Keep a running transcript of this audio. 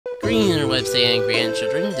Greetings, interwebs and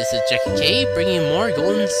grandchildren. This is Jackit bringing more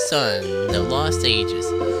Golden Sun, the Lost Ages.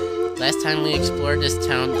 Last time we explored this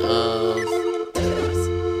town of... What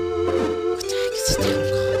the heck is this town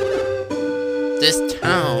called? This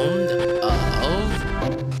town of...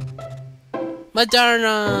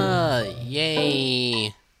 Madra!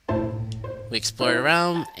 Yay! We explored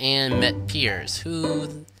around and met Piers,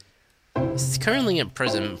 who is currently in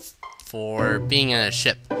prison for being on a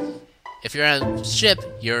ship. If you're on a ship,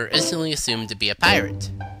 you're instantly assumed to be a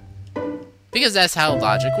pirate. Because that's how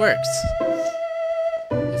logic works.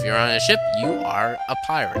 If you're on a ship, you are a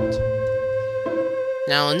pirate.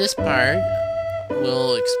 Now in this part,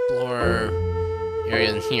 we'll explore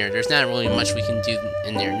area in here. There's not really much we can do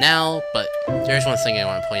in there now, but there's one thing I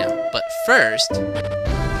want to point out. But first,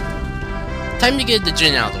 time to get the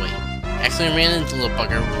Djinn out of the way. Actually, I ran into a little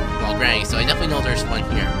bugger while grinding, so I definitely know there's one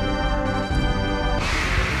here.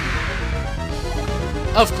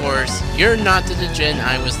 Of course, you're not the Djinn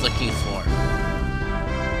I was looking for.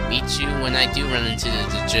 Meet you when I do run into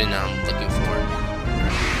the Djinn I'm looking for.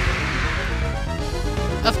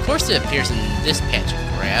 Of course it appears in this patch of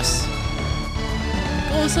grass.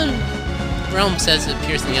 Golden Sun Realm says it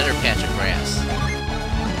appears in the other patch of grass.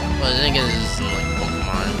 Well, then again, this isn't like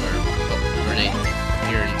Pokemon where they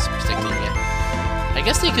appear in this particular game. I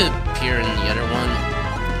guess they could appear in the other one.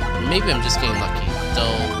 Maybe I'm just getting lucky,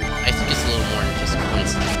 though I think it's a little more than just a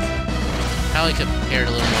coincidence. Probably compared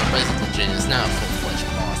a little more, but the Djinn is not a full-fledged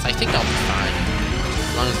boss. I think I'll be fine,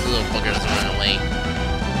 as long as the little bugger doesn't run away.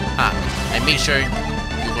 I made sure you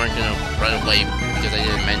weren't gonna run away because I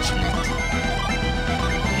didn't mention it.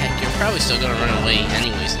 Heck, you're probably still gonna run away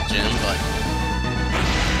anyways, the Djinn, but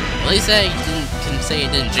at least I can say I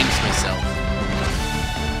didn't jinx myself.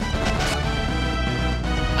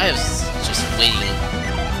 I was just waiting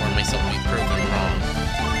for myself to be proven wrong.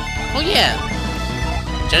 Oh yeah!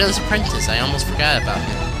 Jenna's apprentice, I almost forgot about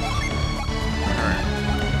him.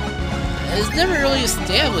 It's never really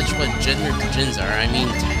established what gender the Djinns are. I mean,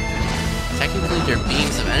 technically they're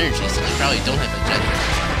beings of energy, so they probably don't have a gender.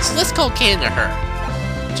 So let's call Canon to her.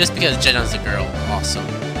 Just because Jenna's a girl, also.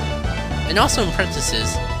 And also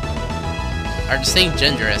apprentices are the same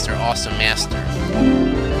gender as their awesome master.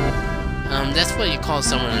 That's what you call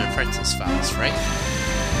someone an apprentice, Faust, right?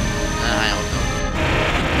 I don't know.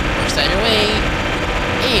 Works either way,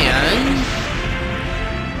 and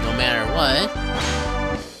no matter what,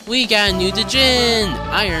 we got a new Djinn!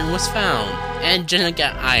 Iron was found, and Jenna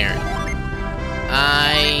got iron.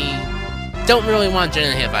 I don't really want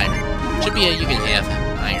Jenna to have iron. Should be you can have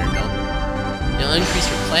iron, though. You'll increase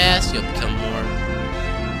your class, you'll become more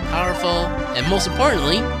powerful, and most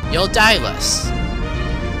importantly, you'll die less.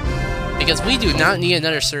 Because we do not need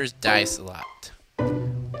another Surge die slot.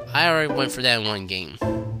 I already went for that in one game.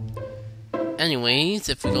 Anyways,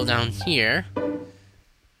 if we go down here...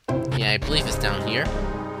 Yeah, I believe it's down here.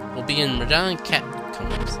 We'll be in Madra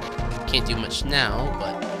Catacombs. Can't do much now,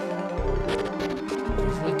 but...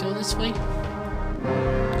 If we go this way...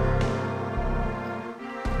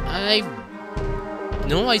 I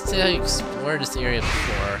know I said I explored this area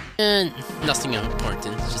before. And nothing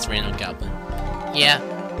important, it's just random goblin. Yeah,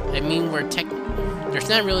 I mean, there's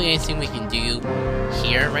not really anything we can do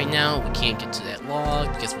here right now. We can't get to that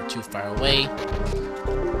log because we're too far away.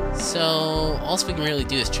 So, all we can really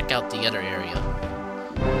do is check out the other area.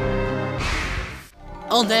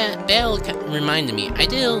 Oh, that reminded me. I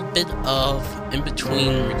did a bit of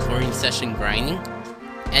in-between recording session grinding,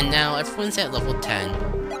 and now everyone's at level 10.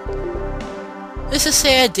 It's a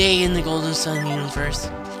sad day in the Golden Sun universe.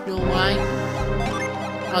 You know why?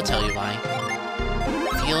 I'll tell you why.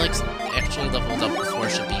 Felix actually leveled up before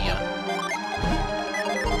Shabia.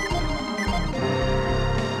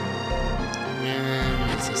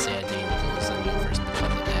 And it's a sad day in the Golden Sun universe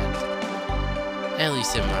because of that. At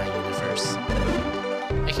least in my universe.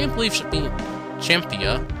 I can't believe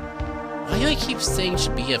Champia. Why do I keep saying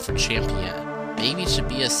Shabia for Champion? Maybe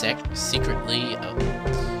Shabia secretly a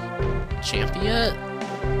Champia?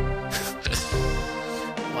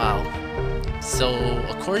 Wow. So,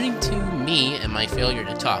 according to me and my failure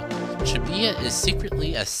to talk, Shabia is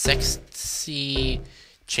secretly a sexy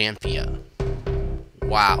champion.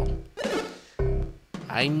 Wow.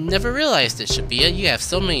 I never realized it, Shabia. You have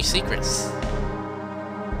so many secrets.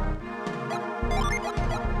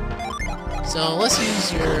 So, let's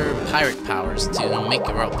use your pirate powers to make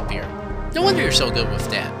a rope appear. No wonder you're so good with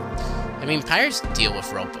that. I mean, pirates deal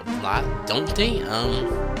with rope a lot, don't they?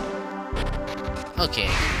 Okay.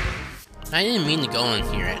 I didn't mean to go in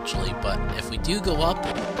here, actually, but if we do go up,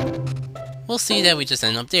 we'll see that we just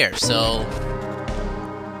end up there, so...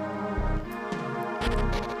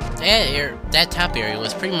 that top area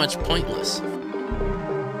was pretty much pointless.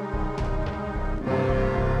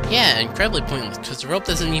 Yeah, incredibly pointless, because the rope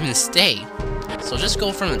doesn't even stay. So just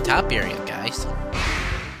go from the top area, guys.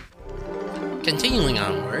 Continuing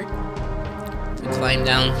onward, we climb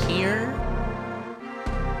down here.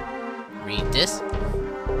 Read this.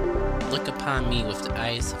 Look upon me with the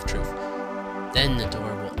eyes of truth. Then the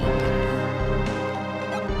door will open.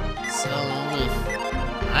 So,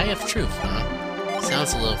 Eye of Truth, huh?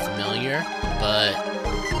 Sounds a little familiar, but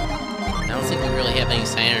I don't think we really have any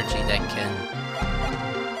synergy that can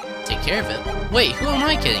take care of it. Wait, who am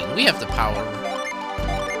I kidding? We have the power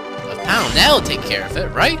of Pound. That'll take care of it,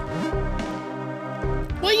 right?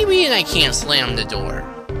 What do you mean I can't slam the door?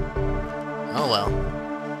 Oh well.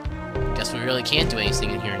 Guess we really can't do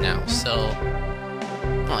anything in here now, so...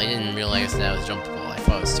 Well, I didn't realize that was jumpable. I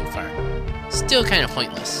thought it was too far. Still kind of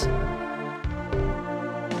pointless.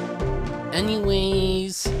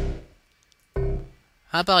 Anyways...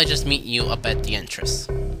 How about I just meet you up at the entrance?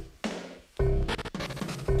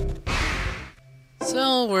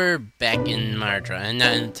 So, we're back in Maddra, and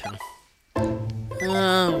not in town.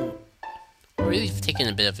 We've taken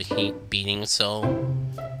a bit of a heat beating, so...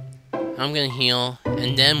 I'm gonna heal,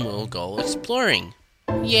 and then we'll go exploring.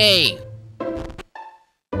 Yay!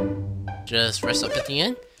 Just rest up at the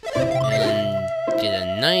end, and get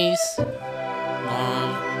a nice,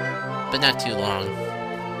 long, but not too long,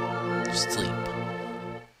 sleep.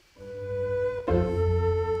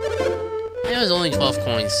 It was only 12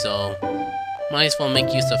 coins, so might as well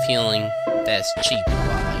make use of healing that's cheap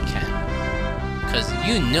while I can. Because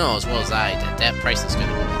you know as well as I that price is gonna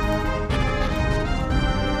go up.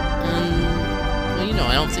 Well, you know,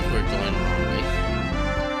 I don't think we're going the wrong way.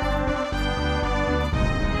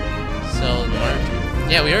 So,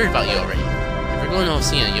 yeah, we heard about you already. If we're going to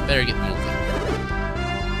Osenia, you better get moving.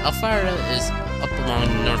 Alfara is up along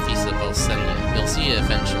the northeast of Osenia. You'll see it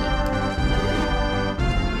eventually.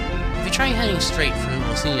 If you try heading straight from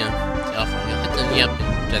Osenia to Alfara, you'll hit the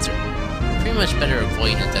Yampi Desert. Pretty much better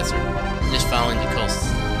avoiding the desert. Just following the coast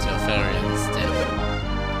to Alfara instead.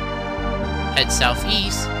 Head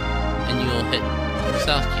southeast, and you'll hit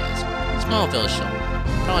Milksaia, small village show.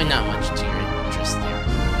 Probably not much to your interest there.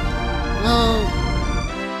 Well,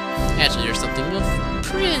 actually there's something of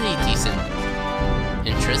pretty decent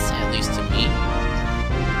interest, at least to me.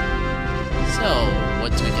 So,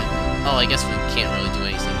 what do we get? Oh, I guess we can't really do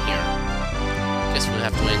anything here. Guess we'll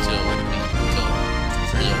have to wait until we go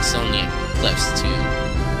for the Osenia Cliffs to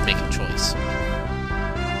make a choice.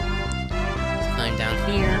 Let's climb down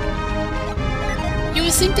here. You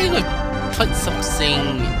would think they would put something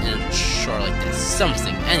in a shore like this.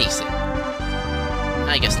 Something, anything.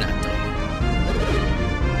 I guess not, though.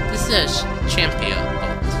 This is a Champion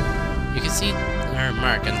boat. You can see our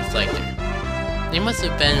mark on the flag there. They must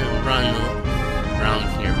have been run around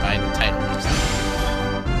here by the tidal waves.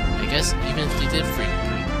 I guess even if they did free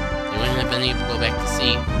break, they wouldn't have been able to go back to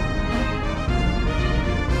sea.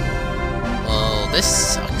 Well, this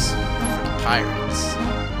sucks for the pirates.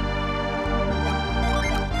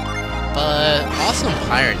 But awesome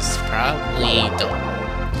pirates probably don't.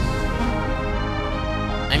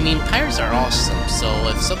 I mean, pirates are awesome, so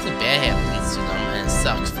if something bad happens to them and it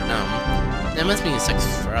sucks for them, that must mean it sucks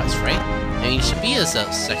for us, right? I mean, Shabia's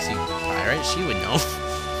a sexy pirate, she would know.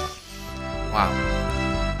 Wow.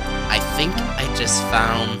 I think I just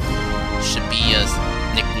found Shabia's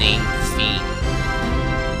nickname feat.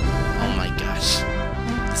 Oh my gosh.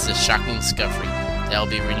 This is a shocking discovery that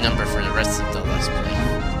will be remembered for the rest of the Let's Play.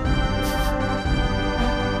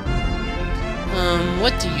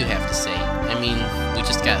 What do you have to say? I mean, we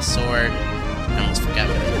just got a sword. I almost forgot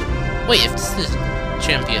about it. Wait, if this is a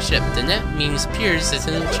championship, then that means Piers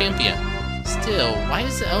isn't a champion. Still, why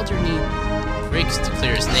does the Elder need Briggs to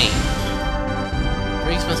clear his name?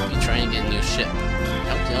 Briggs must be trying to get a new ship. I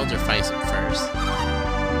hope the Elder finds him first.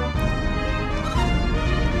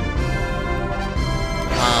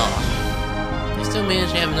 Oh. They still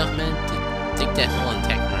managed to have enough men to dig that hole and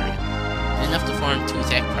attack Mario. And enough to form 2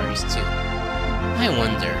 attack parties, too. I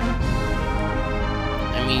wonder...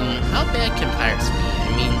 I mean, how bad can pirates be? I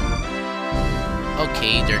mean...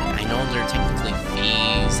 Okay, I know they're technically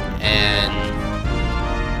thieves, and...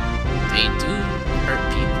 they do hurt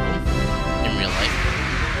people in real life.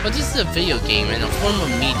 But this is a video game and a form of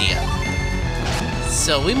media.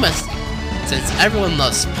 So we must... Since everyone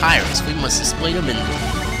loves pirates, we must display them in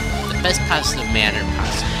the best possible manner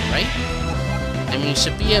possible, right? I mean,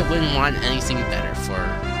 Shabia wouldn't want anything better for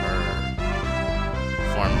her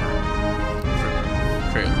former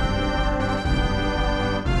crew.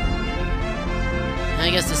 I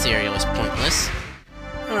guess this area was pointless.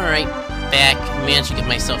 Alright, back, managed to get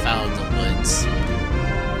myself out of the woods.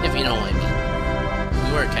 If you know what I mean.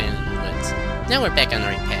 We were kind of in the woods. Now we're back on the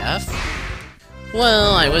right path.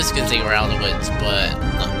 Well, I was gonna say we're out of the woods, but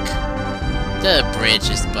look. The bridge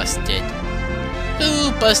is busted.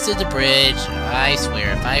 Who busted the bridge? I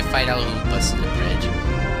swear, if I find out who busted the bridge,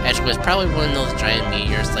 actually it was probably one of those giant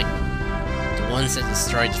meteors, like the ones that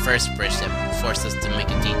destroyed the first bridge that forced us to make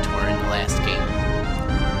a detour in the last game.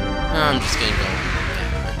 I'm just gonna go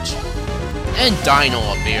that much. And Dino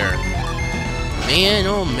up here. Man,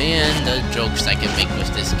 oh man, the jokes I can make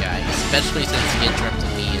with this guy, especially since he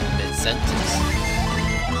interrupted me in mid-sentence.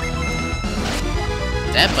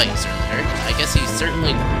 That bite certainly hurt. I guess he's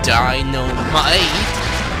certainly dynamite.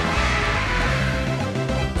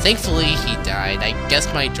 Thankfully, he died. I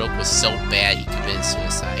guess my joke was so bad he committed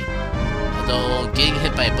suicide. Although, getting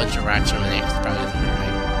hit by a bunch of rocks from an axe probably isn't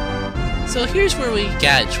right. So here's where we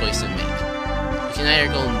got a choice to make. We can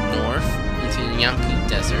either go north into the Yampi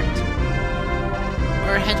Desert,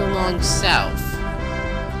 or head along south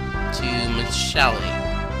to Milksaia.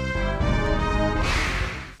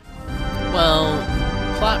 Well,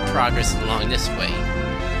 plot progress along this way,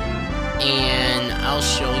 and I'll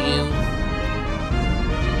show you.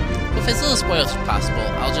 With as little spoilers as possible,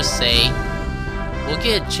 I'll just say we'll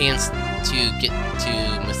get a chance to get to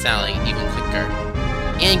Milksaia even quicker,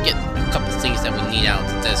 and get a couple things that we need out of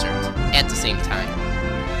the desert at the same time.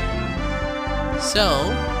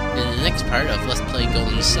 So, in the next part of Let's Play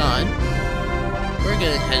Golden Sun, we're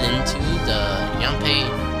gonna head into the Yampi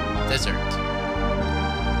Desert.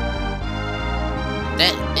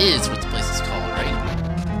 That is what the place is called, right?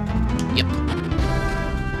 Yep.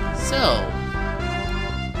 So,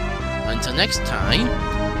 until next time...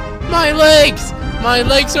 My legs! My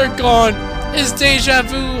legs are gone! It's deja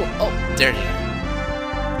vu! Oh, there they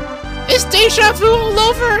are. It's deja vu all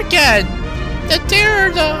over again! The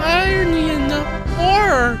terror, the irony, and the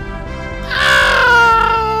horror! Ah!